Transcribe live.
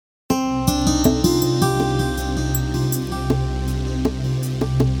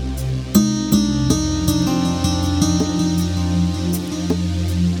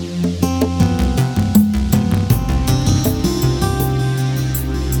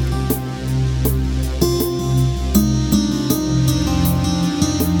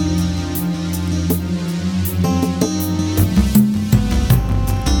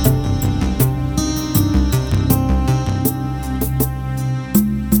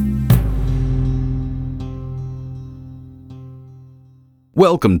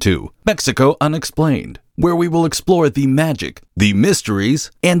Welcome to Mexico Unexplained, where we will explore the magic, the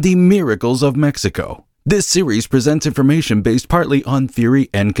mysteries, and the miracles of Mexico. This series presents information based partly on theory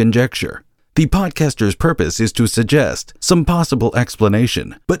and conjecture. The podcaster's purpose is to suggest some possible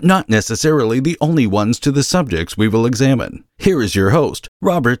explanation, but not necessarily the only ones to the subjects we will examine. Here is your host,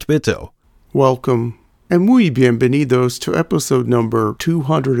 Robert Bitto. Welcome, and muy bienvenidos to episode number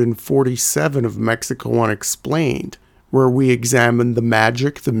 247 of Mexico Unexplained, where we examine the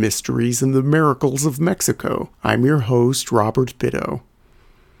magic, the mysteries, and the miracles of Mexico. I'm your host, Robert Bitto.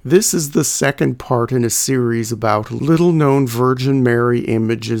 This is the second part in a series about little-known Virgin Mary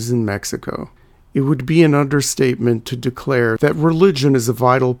images in Mexico. It would be an understatement to declare that religion is a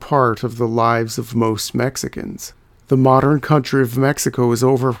vital part of the lives of most Mexicans. The modern country of Mexico is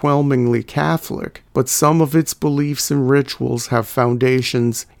overwhelmingly Catholic, but some of its beliefs and rituals have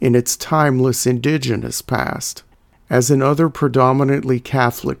foundations in its timeless indigenous past. As in other predominantly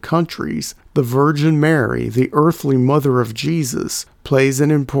Catholic countries, the Virgin Mary, the earthly mother of Jesus, plays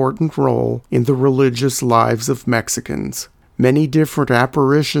an important role in the religious lives of Mexicans. Many different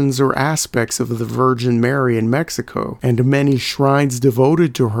apparitions or aspects of the Virgin Mary in Mexico, and many shrines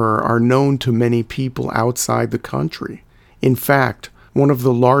devoted to her are known to many people outside the country. In fact, one of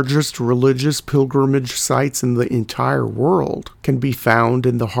the largest religious pilgrimage sites in the entire world can be found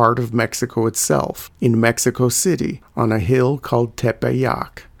in the heart of Mexico itself, in Mexico City, on a hill called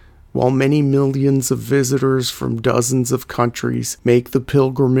Tepeyac. While many millions of visitors from dozens of countries make the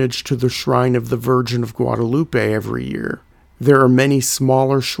pilgrimage to the shrine of the Virgin of Guadalupe every year, there are many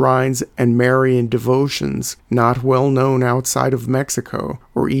smaller shrines and Marian devotions not well known outside of Mexico,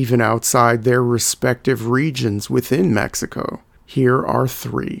 or even outside their respective regions within Mexico. Here are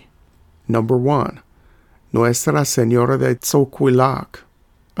three. Number 1. Nuestra Señora de Xoquilac.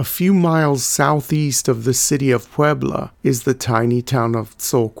 A few miles southeast of the city of Puebla is the tiny town of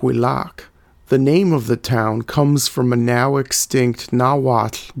Xoquilac. The name of the town comes from a now extinct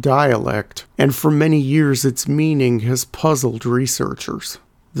Nahuatl dialect, and for many years its meaning has puzzled researchers.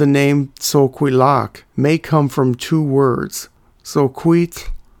 The name Xoquilac may come from two words, Xoquitl,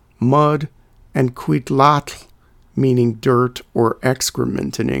 mud, and Quitlatl, meaning dirt or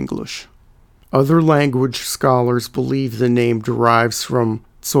excrement in English. Other language scholars believe the name derives from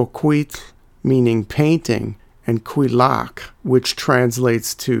Xoquitl, meaning painting, and Quilac, which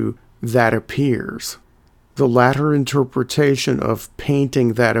translates to that appears. The latter interpretation of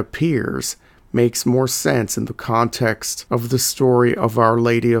painting that appears makes more sense in the context of the story of Our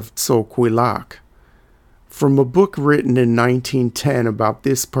Lady of Xoquilac. From a book written in 1910 about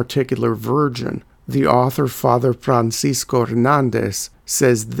this particular virgin, the author, Father Francisco Hernandez,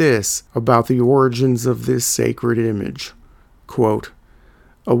 says this about the origins of this sacred image. Quote,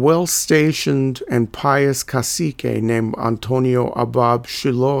 a well-stationed and pious cacique named Antonio Abab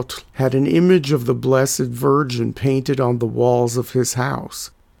Xilotl had an image of the Blessed Virgin painted on the walls of his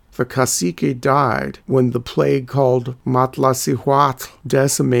house. The cacique died when the plague called Matlacihuatl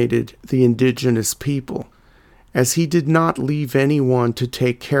decimated the indigenous people. As he did not leave anyone to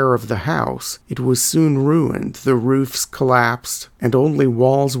take care of the house, it was soon ruined, the roofs collapsed, and only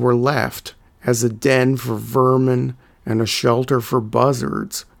walls were left as a den for vermin and a shelter for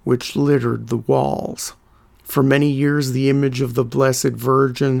buzzards, which littered the walls. For many years the image of the Blessed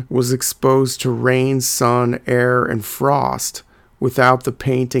Virgin was exposed to rain, sun, air, and frost, without the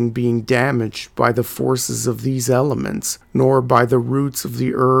painting being damaged by the forces of these elements, nor by the roots of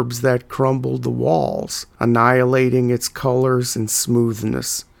the herbs that crumbled the walls, annihilating its colors and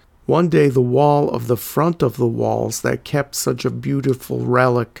smoothness. One day the wall of the front of the walls that kept such a beautiful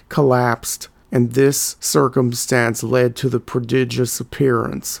relic collapsed, and this circumstance led to the prodigious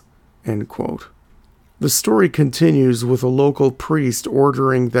appearance. End quote. The story continues with a local priest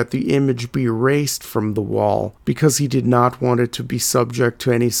ordering that the image be erased from the wall because he did not want it to be subject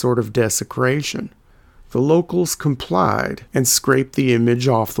to any sort of desecration. The locals complied and scraped the image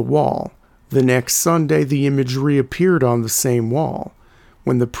off the wall. The next Sunday, the image reappeared on the same wall.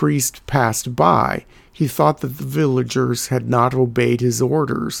 When the priest passed by, he thought that the villagers had not obeyed his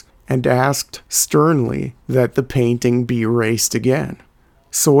orders and asked sternly that the painting be erased again.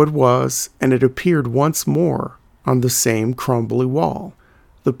 So it was, and it appeared once more on the same crumbly wall.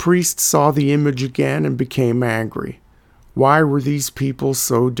 The priest saw the image again and became angry. Why were these people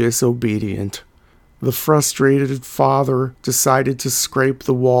so disobedient? The frustrated father decided to scrape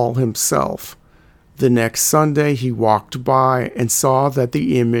the wall himself. The next Sunday he walked by and saw that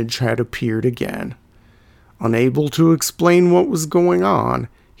the image had appeared again. Unable to explain what was going on,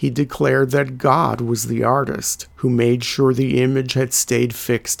 he declared that God was the artist who made sure the image had stayed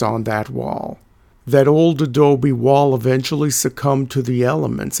fixed on that wall. That old adobe wall eventually succumbed to the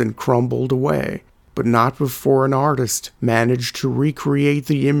elements and crumbled away, but not before an artist managed to recreate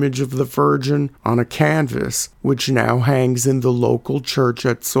the image of the Virgin on a canvas, which now hangs in the local church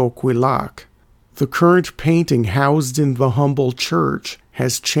at Xoquilac. The current painting housed in the humble church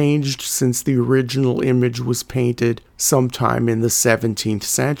has changed since the original image was painted sometime in the 17th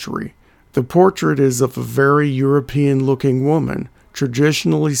century. The portrait is of a very European-looking woman,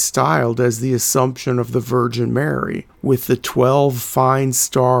 traditionally styled as the Assumption of the Virgin Mary, with the 12 fine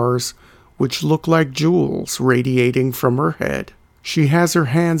stars which look like jewels radiating from her head. She has her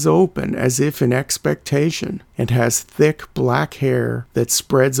hands open as if in expectation, and has thick black hair that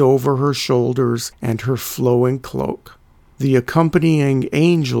spreads over her shoulders and her flowing cloak. The accompanying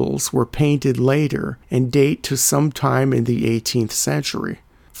angels were painted later and date to sometime in the 18th century.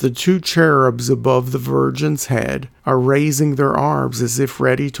 The two cherubs above the Virgin's head are raising their arms as if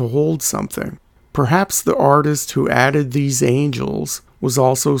ready to hold something. Perhaps the artist who added these angels was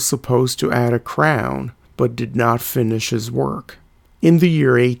also supposed to add a crown, but did not finish his work. In the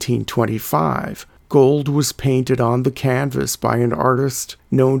year 1825, gold was painted on the canvas by an artist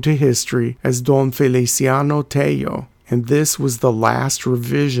known to history as Don Feliciano Tello, and this was the last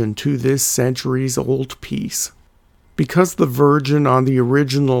revision to this centuries-old piece. Because the Virgin on the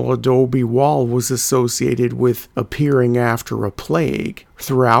original adobe wall was associated with appearing after a plague,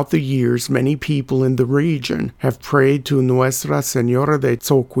 throughout the years many people in the region have prayed to Nuestra Señora de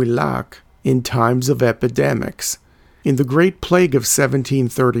Xoquilac in times of epidemics. In the Great Plague of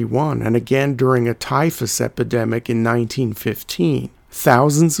 1731, and again during a typhus epidemic in 1915,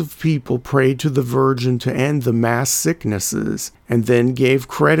 thousands of people prayed to the Virgin to end the mass sicknesses, and then gave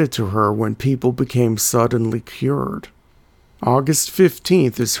credit to her when people became suddenly cured. August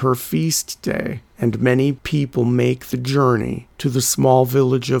 15th is her feast day, and many people make the journey to the small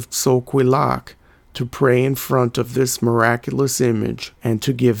village of Xoquilac to pray in front of this miraculous image and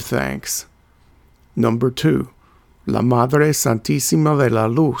to give thanks. Number 2. La Madre Santísima de la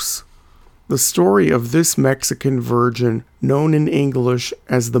Luz. The story of this Mexican Virgin, known in English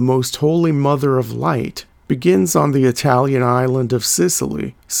as the Most Holy Mother of Light, begins on the Italian island of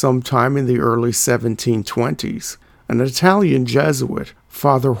Sicily sometime in the early 1720s. An Italian Jesuit,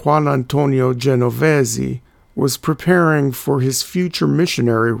 Father Juan Antonio Genovesi, was preparing for his future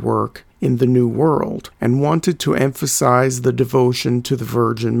missionary work in the New World and wanted to emphasize the devotion to the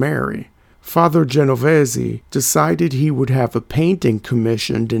Virgin Mary. Father Genovesi decided he would have a painting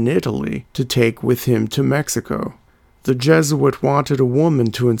commissioned in Italy to take with him to Mexico. The Jesuit wanted a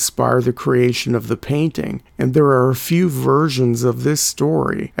woman to inspire the creation of the painting, and there are a few versions of this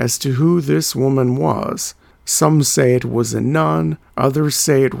story as to who this woman was. Some say it was a nun, others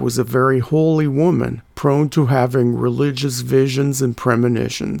say it was a very holy woman, prone to having religious visions and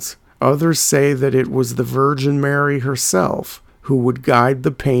premonitions. Others say that it was the Virgin Mary herself, who would guide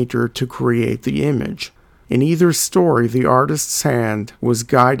the painter to create the image. In either story, the artist's hand was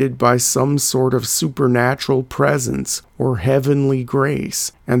guided by some sort of supernatural presence or heavenly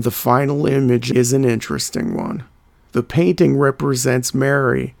grace, and the final image is an interesting one. The painting represents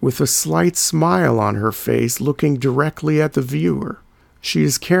Mary with a slight smile on her face looking directly at the viewer. She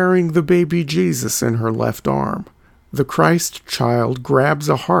is carrying the baby Jesus in her left arm. The Christ child grabs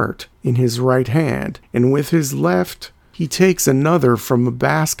a heart in his right hand, and with his left, he takes another from a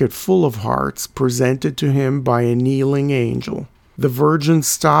basket full of hearts presented to him by a kneeling angel. The Virgin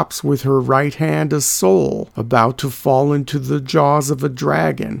stops with her right hand a soul about to fall into the jaws of a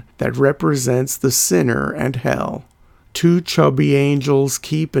dragon that represents the sinner and hell. Two chubby angels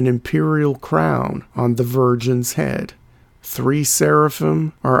keep an imperial crown on the Virgin's head. 3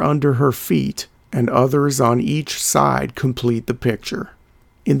 seraphim are under her feet, and others on each side complete the picture.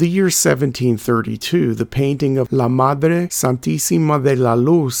 In the year 1732, the painting of La Madre Santísima de la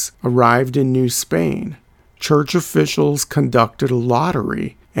Luz arrived in New Spain. Church officials conducted a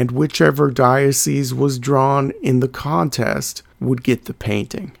lottery, and whichever diocese was drawn in the contest would get the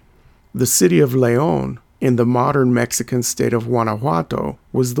painting. The city of León, in the modern Mexican state of Guanajuato,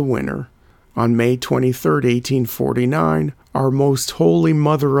 was the winner. On May 23, 1849, our Most Holy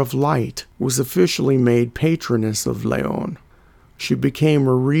Mother of Light was officially made patroness of León. She became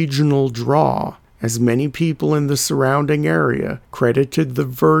a regional draw, as many people in the surrounding area credited the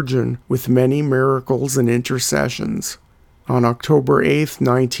Virgin with many miracles and intercessions. On October 8,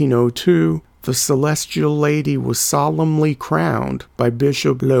 1902, the Celestial Lady was solemnly crowned by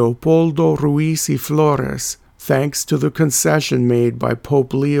Bishop Leopoldo Ruiz y Flores, thanks to the concession made by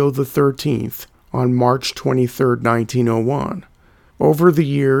Pope Leo XIII on March 23, 1901. Over the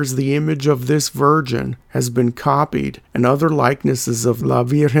years, the image of this Virgin has been copied, and other likenesses of La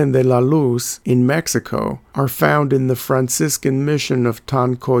Virgen de la Luz in Mexico are found in the Franciscan mission of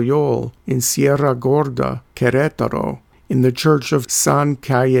Tancoyol in Sierra Gorda, Querétaro, in the Church of San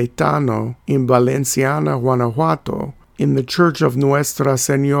Cayetano in Valenciana, Guanajuato, in the Church of Nuestra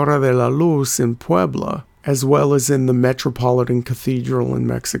Señora de la Luz in Puebla, as well as in the Metropolitan Cathedral in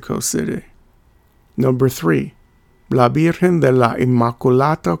Mexico City. Number 3. La Virgen de la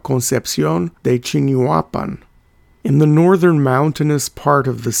Inmaculada Concepción de Chiñuapan. In the northern mountainous part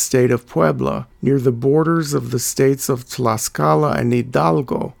of the state of Puebla, near the borders of the states of Tlaxcala and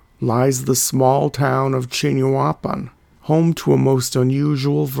Hidalgo, lies the small town of Chiñuapan, home to a most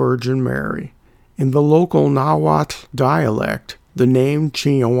unusual Virgin Mary. In the local Nahuatl dialect, the name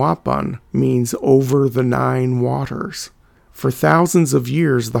Chiñuapan means over the 9 waters. For thousands of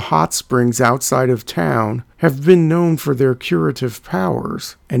years, the hot springs outside of town have been known for their curative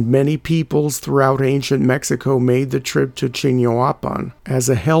powers, and many peoples throughout ancient Mexico made the trip to Chiñuapan as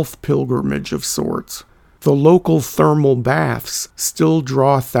a health pilgrimage of sorts. The local thermal baths still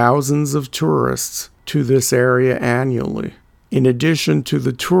draw thousands of tourists to this area annually. In addition to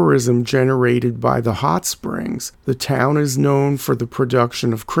the tourism generated by the hot springs, the town is known for the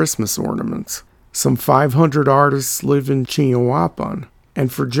production of Christmas ornaments. Some 500 artists live in Chiñuapan, and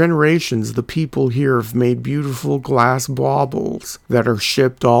for generations the people here have made beautiful glass baubles that are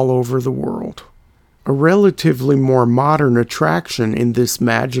shipped all over the world. A relatively more modern attraction in this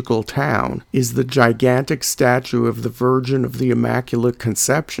magical town is the gigantic statue of the Virgin of the Immaculate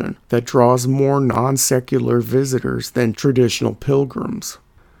Conception that draws more non-secular visitors than traditional pilgrims.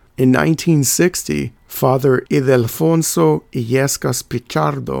 In 1960, Father Ildefonso Illescas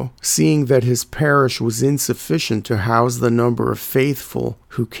Pichardo, seeing that his parish was insufficient to house the number of faithful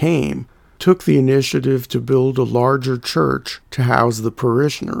who came, took the initiative to build a larger church to house the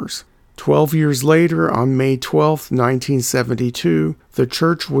parishioners. 12 years later, on May 12, 1972, the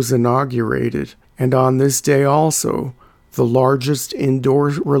church was inaugurated, and on this day also, the largest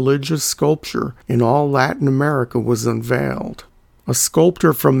indoor religious sculpture in all Latin America was unveiled. A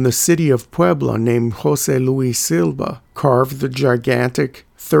sculptor from the city of Puebla named Jose Luis Silva carved the gigantic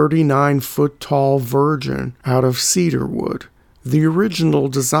 39-foot-tall Virgin out of cedar wood. The original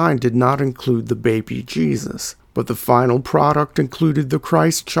design did not include the baby Jesus, but the final product included the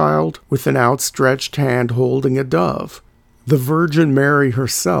Christ child with an outstretched hand holding a dove. The Virgin Mary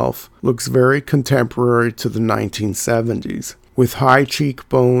herself looks very contemporary to the 1970s. With high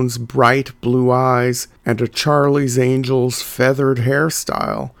cheekbones, bright blue eyes, and a Charlie's Angels feathered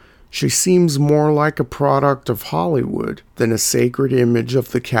hairstyle, she seems more like a product of Hollywood than a sacred image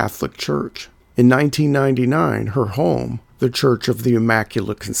of the Catholic Church. In 1999, her home, the Church of the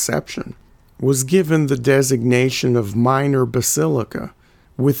Immaculate Conception, was given the designation of minor basilica.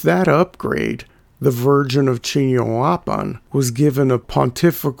 With that upgrade, the Virgin of Chiñuapan was given a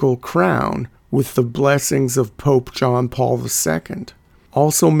pontifical crown with the blessings of Pope John Paul II.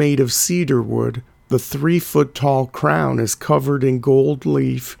 Also made of cedar wood, the 3-foot-tall crown is covered in gold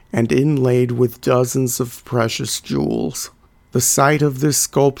leaf and inlaid with dozens of precious jewels. The sight of this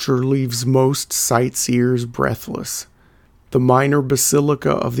sculpture leaves most sightseers breathless. The minor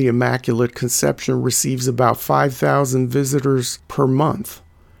basilica of the Immaculate Conception receives about 5,000 visitors per month,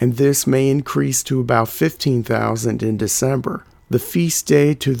 and this may increase to about 15,000 in December. The feast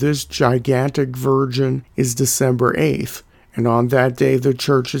day to this gigantic Virgin is December 8th, and on that day the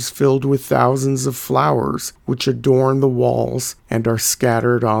church is filled with thousands of flowers which adorn the walls and are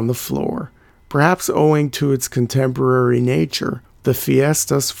scattered on the floor. Perhaps owing to its contemporary nature, the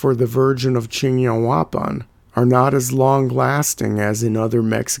fiestas for the Virgin of Chiñuapan are not as long-lasting as in other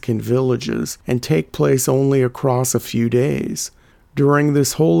Mexican villages and take place only across a few days. During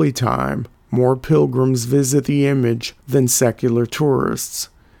this holy time, more pilgrims visit the image than secular tourists.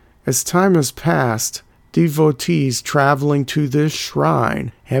 As time has passed, devotees traveling to this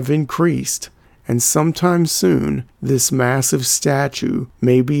shrine have increased, and sometime soon this massive statue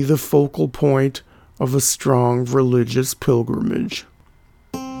may be the focal point of a strong religious pilgrimage.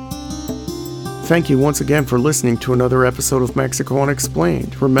 Thank you once again for listening to another episode of Mexico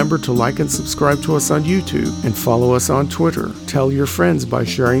Unexplained. Remember to like and subscribe to us on YouTube and follow us on Twitter. Tell your friends by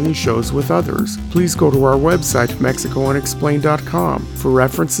sharing these shows with others. Please go to our website, MexicoUnexplained.com, for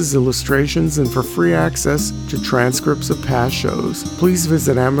references, illustrations, and for free access to transcripts of past shows. Please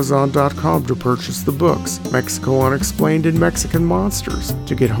visit Amazon.com to purchase the books, Mexico Unexplained and Mexican Monsters,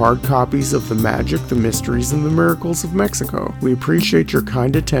 to get hard copies of The Magic, the Mysteries, and the Miracles of Mexico. We appreciate your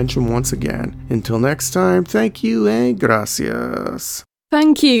kind attention once again. Until next time, thank you and gracias.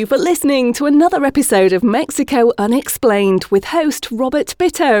 Thank you for listening to another episode of Mexico Unexplained with host Robert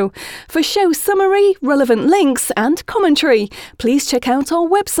Bitto. For show summary, relevant links and commentary, please check out our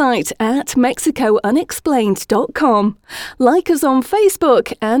website at mexicounexplained.com. Like us on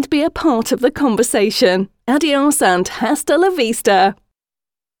Facebook and be a part of the conversation. Adios and hasta la vista.